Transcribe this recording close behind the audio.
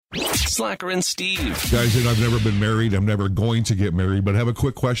Slacker and Steve. Guys, and I've never been married. I'm never going to get married, but I have a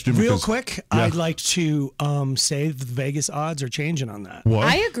quick question. Real quick, yeah. I'd like to say the Vegas odds are changing on that. What?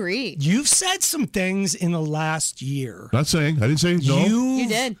 I agree. You've said some things in the last year. Not saying. I didn't say no. You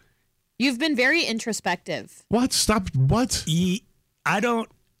did. You've been very introspective. What? Stop. What? I don't.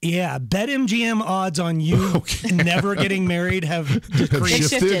 Yeah, BetMGM odds on you never getting married have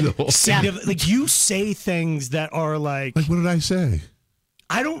decreased. Shifted. Yeah. Like you say things that are like. Like what did I say?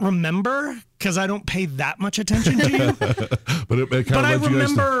 I don't remember because I don't pay that much attention to you. but I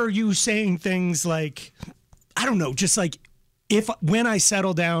remember you saying things like, I don't know, just like when I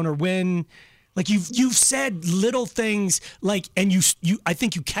settle down or when. Like you've said little things like, and you I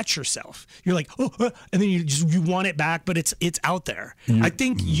think you catch yourself. You're like, and then you want it back, but it's out there. I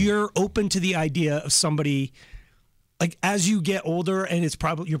think you're open to the idea of somebody like as you get older, and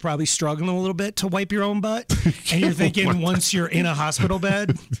you're probably struggling a little bit to wipe your own butt, and you're thinking once you're in a hospital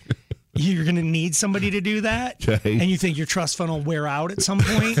bed. You're going to need somebody to do that. Okay. And you think your trust fund will wear out at some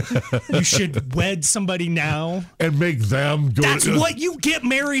point. You should wed somebody now. And make them do That's it. what you get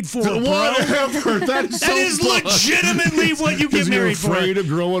married for, bro. Whatever. That is legitimately what you get married for. You're afraid of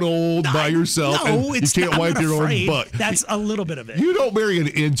growing old by yourself. No, and you can't wipe your own butt. That's a little bit of it. You don't marry an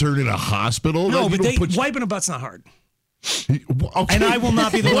intern in a hospital. No, but wiping a butt's not hard. Okay. And I will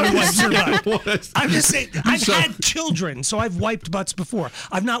not be the one who wipes your butt. I'm just saying, I've So- had children, so I've wiped butts before.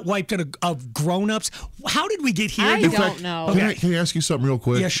 I've not wiped it of grown-ups. How did we get here? I don't know. Can I ask you something real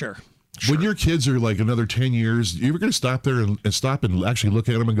quick? Yeah, sure. When your kids are like another 10 years, you ever going to stop there and stop and actually look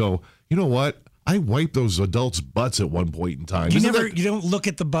at them and go, you know what? I wiped those adults' butts at one point in time. You don't look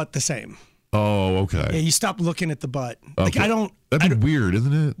at the butt the same. Oh, okay. Yeah, you stop looking at the butt. Like Okay. That'd be weird,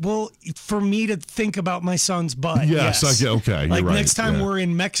 isn't it? Well, for me to think about my son's butt. Yes. Okay. Like you're right. next time we're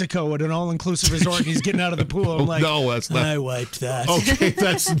in Mexico at an all-inclusive resort and he's getting out of the pool, I'm like, no, that's not. I wiped that. Okay,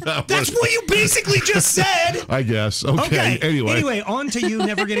 that's not. That's what you basically just said. I guess. Okay. Anyway, on to you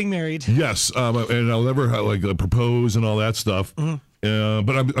never getting married. Yes, and I'll never propose and all that stuff. Mm-hmm.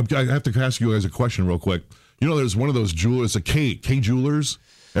 But I have to ask you guys a question real quick. You know, there's one of those jewelers, K Jewelers.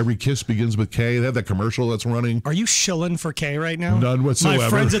 Every kiss begins with K. They have that commercial that's running. Are you shilling for K right now? None whatsoever. My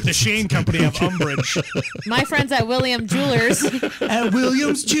friends at the Shane Company have umbrage. My friends at William Jewelers. At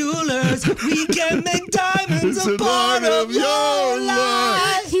Williams Jewelers, we can make diamonds It's a part of your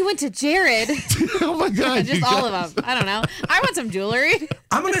life. He went to Jared. Oh my God! Just all of them. I don't know. I want some jewelry.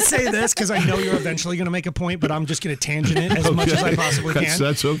 I'm going to say this because I know you're eventually going to make a point, but I'm just going to tangent it as much as I possibly can.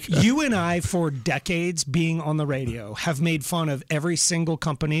 That's okay. You and I, for decades being on the radio, have made fun of every single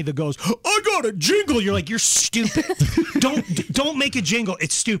company that goes, I got a jingle. You're like, you're stupid. Don't make a jingle.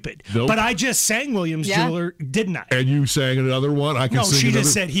 It's stupid. Nope. But I just sang Williams Jeweler, didn't I? And you sang another one. I can No, sing she another.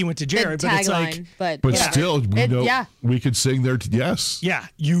 just said he went to Jared, The but it's tagline, like, But yeah. still, we know Yeah. we could sing there. Yes. yeah,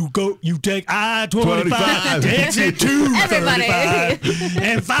 you take I-25, 25. takes it to Everybody. 35,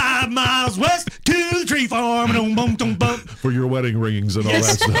 and 5 miles west to the tree farm. Boom, boom, boom, boom. For your wedding rings and all that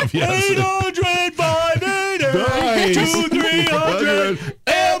stuff. Yes. 800, 580, Nice. 200, 300,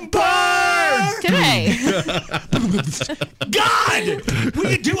 Empire! Today. God! We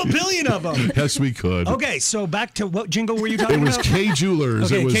could do a billion of them. Yes, we could. Okay, so back to what jingle were you It talking was about? K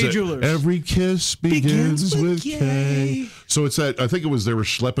Jewelers. Okay, it was K Jewelers. Every kiss begins with K. K. So it's that. I think it was they were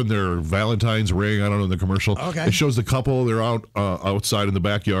schlepping their Valentine's ring. I don't know in the commercial. Okay. It shows the couple. They're outside in the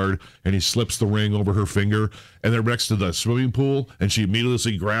backyard, and he slips the ring over her finger, and they're next to the swimming pool, and she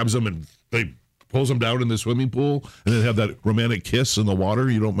immediately grabs him and they pulls him down in the swimming pool, and then have that romantic kiss in the water.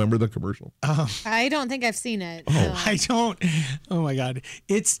 You don't remember the commercial? I don't think I've seen it. Oh. No. I don't. Oh my God.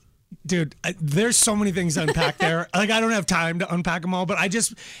 Dude, there's so many things to unpack there. Like, I don't have time to unpack them all, but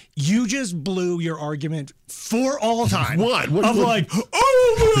you just blew your argument for all time. What?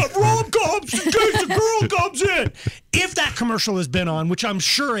 Rom-coms in case the girl comes in. If that commercial has been on, which I'm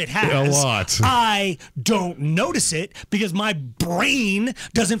sure it has. A lot. I don't notice it because my brain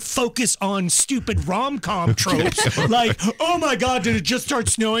doesn't focus on stupid rom-com tropes. Like, oh my God, did it just start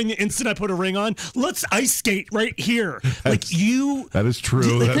snowing the instant I put a ring on? Let's ice skate right here. That is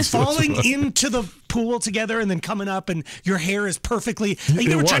true. Like, That's falling into the pool together and then coming up and your hair is perfectly. You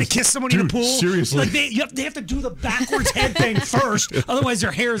never try to kiss someone in a pool? Seriously. Like they have to do the backwards head thing first. Otherwise,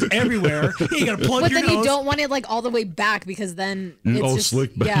 their hair is everywhere. You got to plug But your then nose. you don't want it like all the way back because then You're it's all just,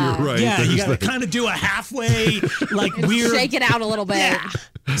 slick back. yeah. You're right. Yeah, you There's got to that. kind of do a halfway, like weird. Shake it out a little bit. Yeah.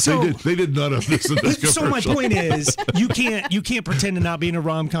 So, They did none of this in this commercial. so my point is, you can't pretend to not be in a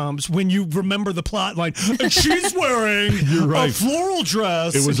rom-coms when you remember the plot line. And she's wearing You're right. a floral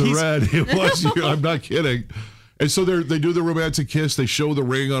dress. It was and a he's- red. It was. I'm not kidding. And so they do the romantic kiss. They show the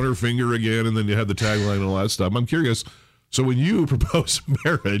ring on her finger again, and then you have the tagline and all that stuff. I'm curious. So when you propose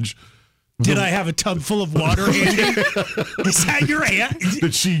marriage, Did I have a tub full of water handy? Is that your aunt?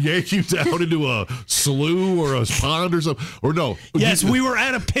 Did she yank you down into a slough or a pond or something? Or no? Yes, we were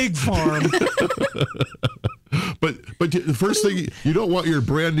at a pig farm. But the first thing, you don't want your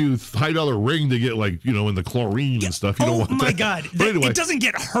brand new $5 ring to get like, in the chlorine and stuff. You don't want my that. God. But anyway, it doesn't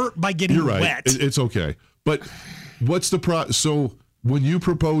get hurt by getting you're right. wet. It's okay. But what's the so when you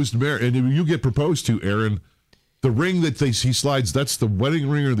proposed and you get proposed to, Aaron, the ring that he slides, that's the wedding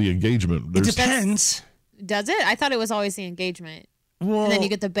ring or the engagement? It depends. Does it? I thought it was always the engagement. Well, And then you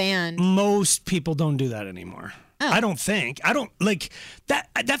get the band. most people don't do that anymore. Oh. I don't think. I don't like that.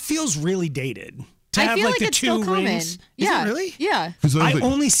 That feels really dated. To I have feel like like the it's two still common. rings. Is Yeah. it really? Yeah. I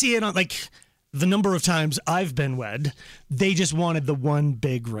only see it on like the number of times I've been wed. They just wanted the one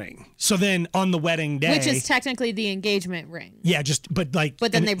big ring. So then on the wedding day, Which is technically the engagement ring. yeah, but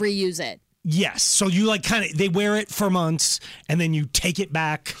Then they reuse it. yes. So you like they wear it for months and then you take it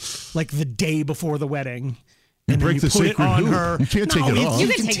back like the day before the wedding. You And then break you the put it sacred on hoop. her. You can't take it off. You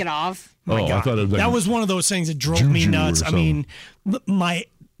can take it off. My God. I thought it was like that was one of those things that drove me juju nuts. or I mean, my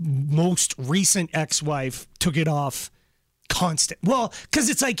most recent ex-wife took it off constant. Well, because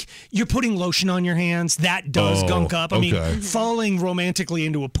it's like you're putting lotion on your hands. That does gunk up. I mean, okay. falling romantically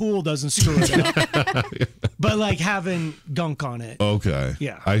into a pool doesn't screw it up. But like having gunk on it. Okay.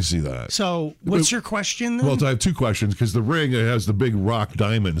 Yeah. I see that. So what's your question then? Well, I have two questions because the ring has the big rock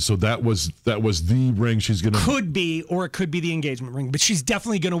diamond, so that was the ring she's gonna. Could be, or it could be the engagement ring, but she's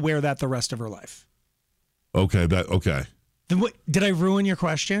definitely going to wear that the rest of her life. Okay. Then what, did I ruin your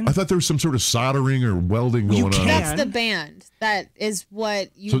question? I thought there was some sort of soldering or welding You going on. can't. That's the band. That is what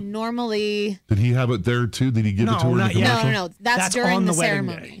you normally. Did he have it there too? Did he give it to her? not in the yet. commercial? No. That's on during the wedding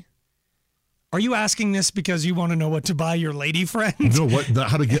ceremony. day. Are you asking this because you want to know what to buy your lady friend? No,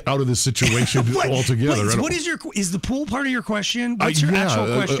 how to get out of this situation altogether. Wait, I don't- what is the pool part of your question? What's your actual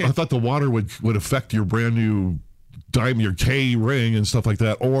question? I thought the water would affect your brand new diamond, your K ring and stuff like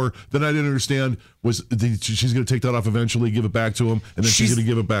that. Or then I didn't understand she's going to take that off eventually, give it back to him, and then she's going to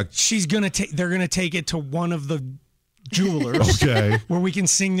give it back. She's gonna take. They're gonna take it to one of the jewelers. Okay. Where we can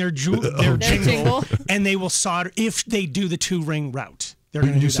sing their Their jingle. and they will solder if they do the 2-ring route. They're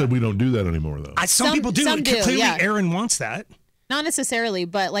gonna You do said that. we don't do that anymore, though. Some people do. some do, Clearly, yeah. Aaron wants that. Not necessarily,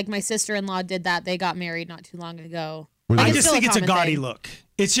 but like my sister-in-law did that. They got married not too long ago. Were they I like- just still think a it's a common gaudy thing. look.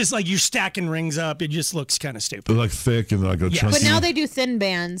 It's just like you're stacking rings up. It just looks kind of stupid. They're like thick and like a Yeah. chunky. But now they do thin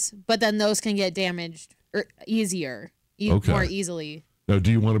bands, but then those can get damaged easier, Okay. more easily. Now, do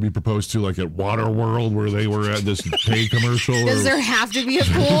you want to be proposed to like at Water World where they were at this K commercial? Does there have to be a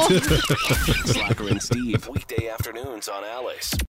pool? Slacker and Steve, weekday afternoons on Alice.